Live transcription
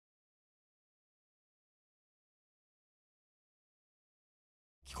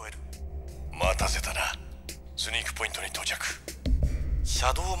聞こえる。待たせたな。スニークポイントに到着。シ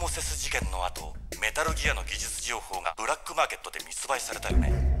ャドウモセス事件の後、メタルギアの技術情報がブラックマーケットで密売されたよ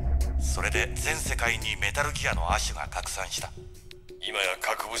ね。それで全世界にメタルギアの亜種が拡散した。今や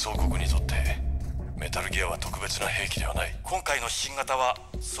核武装国にとってメタルギアは特別な兵器ではない。今回の新型は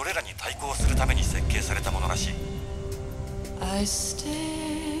それらに対抗するために設計されたものらしい。 I stare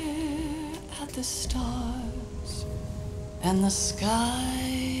at the stars and the sky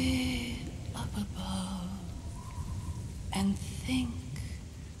up above and think,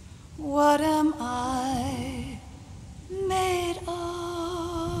 what am I made of?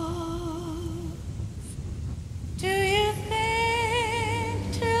 Do you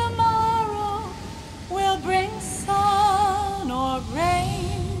think tomorrow will bring sun or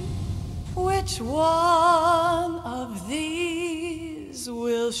rain? Which one of these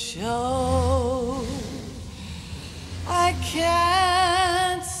will show? I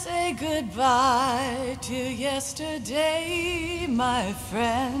can't say goodbye to yesterday, my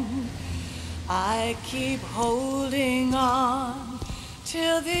friend. I keep holding on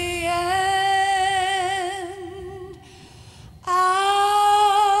till the end.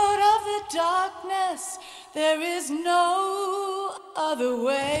 Out of the darkness, there is no other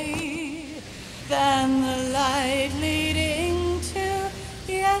way than the light leading to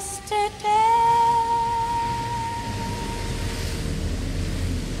yesterday.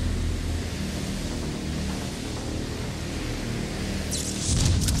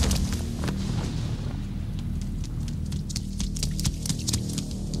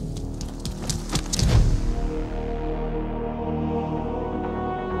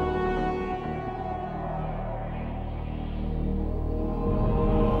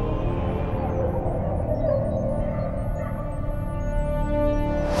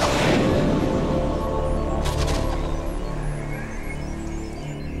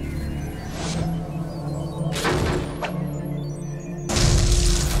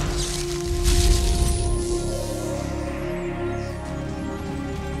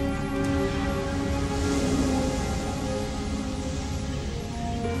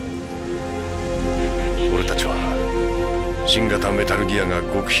 新型メタルギアが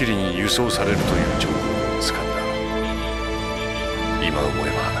極秘裏に輸送されるという情報を掴んだ。今思え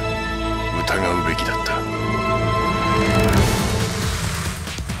ば疑うべきだった。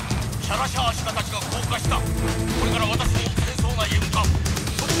シャラシャーシカたちが降下した。これから私も戦争内へ向かう。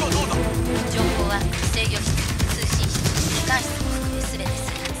そっちはどうだ。情報は制御室、通信室、機関室も含め全て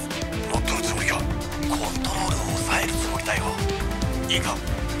制圧。乗っ取るつもりか。コントロールを抑えるつもりだよ。いいか、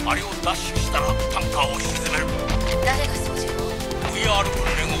あれを奪取したらタンカーを沈める。誰が操縦を？ VR 訓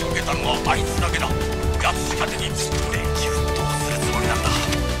練を受けたのはあいつだけだ。奴しか手に連中どうするつもりなんだ。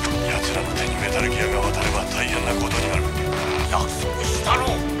奴らの手にメタルギアが渡れば大変なことになる。約束したろ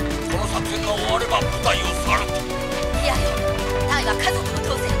う。この作戦が終われば部隊を去る。いやよ、タイは家族も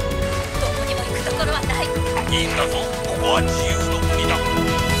当然。どこにも行くところはない。いいんだぞ、ここは自由の国だ。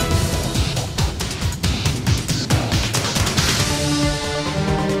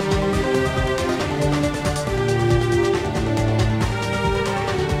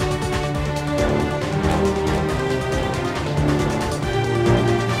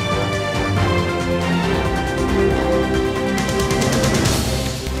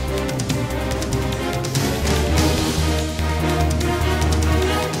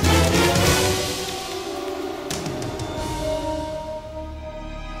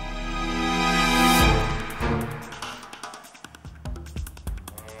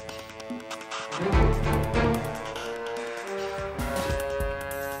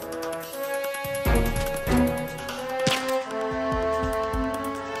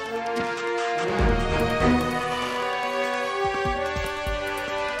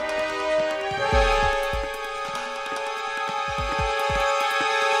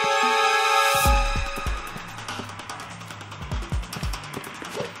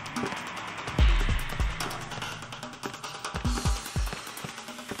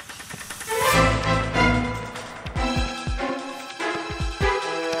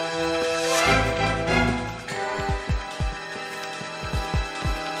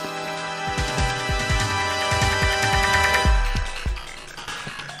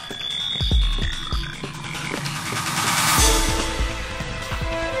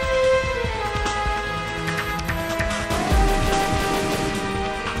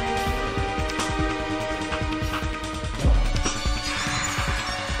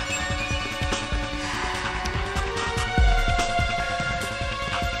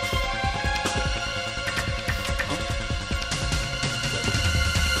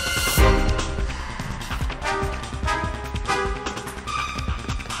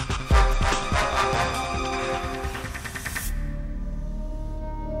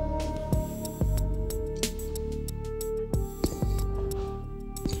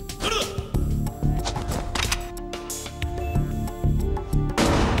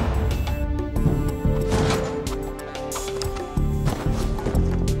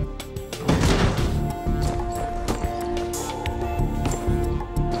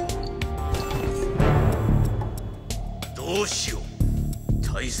をしよう。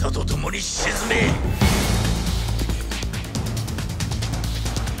大佐と共に沈め。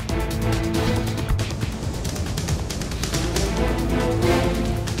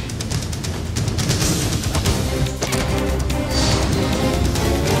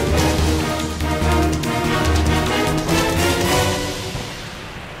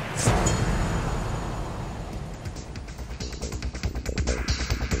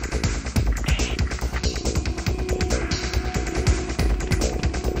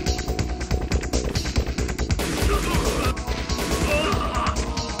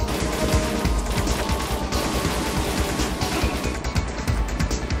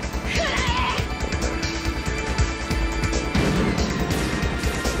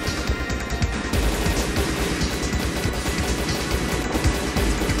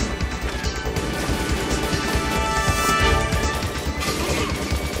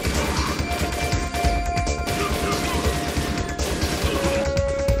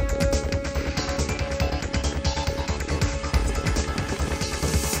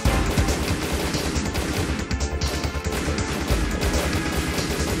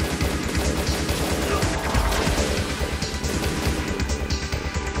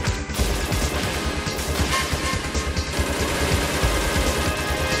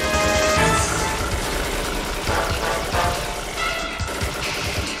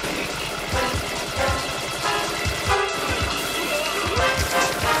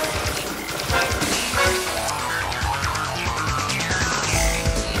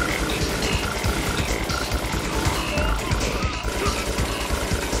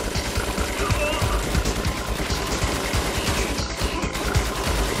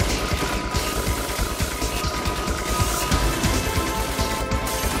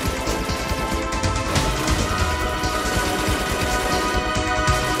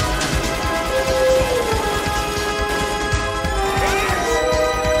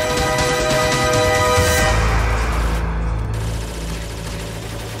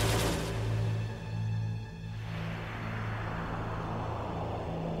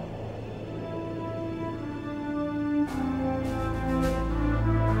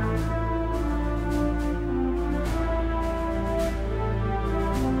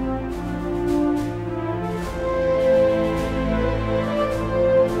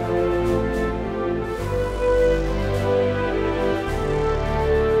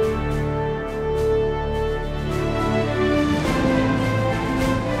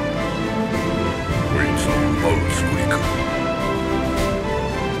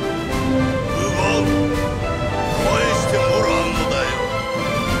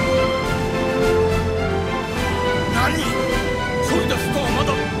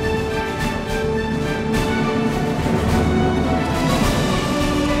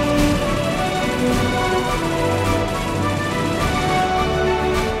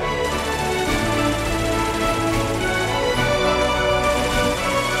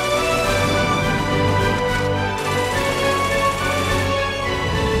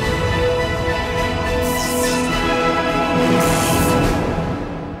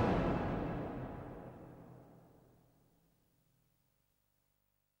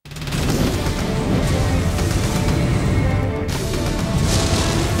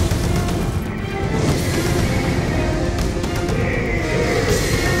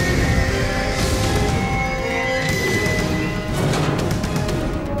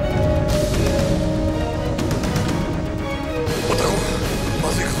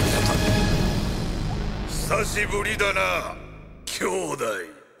久しぶりだな兄弟。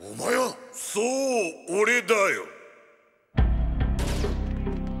お前は。そう俺だよ。